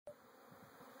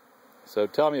So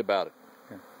tell me about it.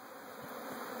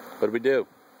 What do we do?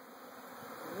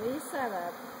 We set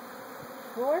up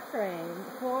 4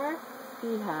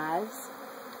 beehives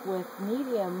with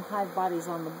medium hive bodies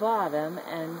on the bottom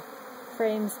and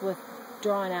frames with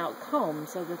drawn out combs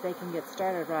so that they can get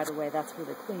started right away. That's where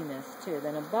the queen is too.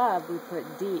 Then above we put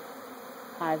deep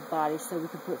hive bodies so we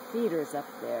can put feeders up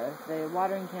there. The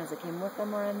watering cans that came with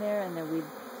them are in there, and then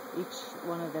each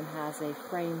one of them has a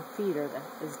frame feeder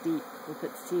that is deep. We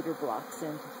put cedar blocks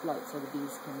in to float so the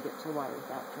bees can get to water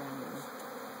without drowning.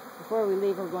 Before we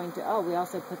leave, we're going to, we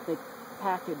also put the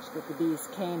package that the bees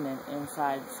came in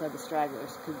inside so the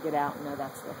stragglers could get out and know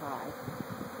that's their hive.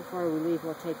 Before we leave,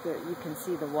 we'll take you can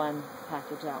see the one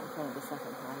package out in front of the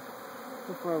second hive.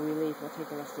 Before we leave, we'll take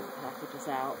the rest of the packages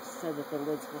out so that the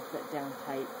lids will fit down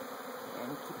tight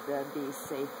and keep the bees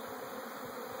safe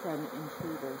from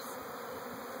intruders.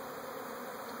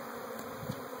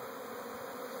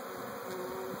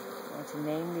 We're going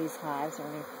to name these hives, and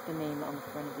we're going to put the name on the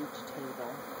front of each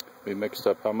table. We mixed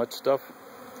up how much stuff?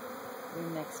 We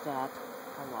mixed up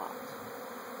a lot.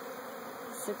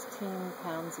 16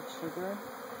 pounds of sugar,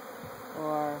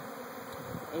 or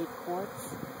 8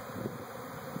 quarts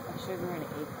of sugar and 8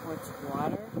 quarts of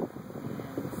water,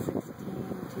 and 16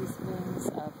 teaspoons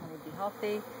of Honeybee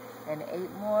Healthy, and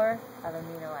 8 more of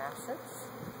amino acids.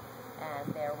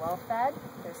 And they're well fed.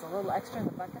 There's a little extra in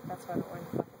the bucket, that's why the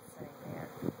orange bucket's sitting there.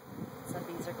 So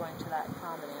these are going to that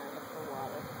common area for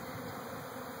water.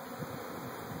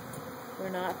 We're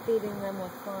not feeding them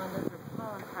with fondant or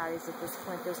pollen patties at this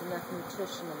point. There's enough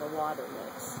nutrition in the water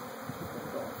mix. It's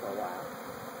been going for a while.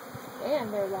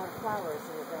 And there are a lot of flowers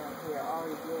that are down here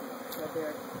already blooming, so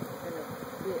they're going to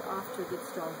be off to a good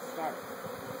strong start.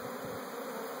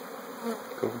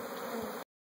 Cool.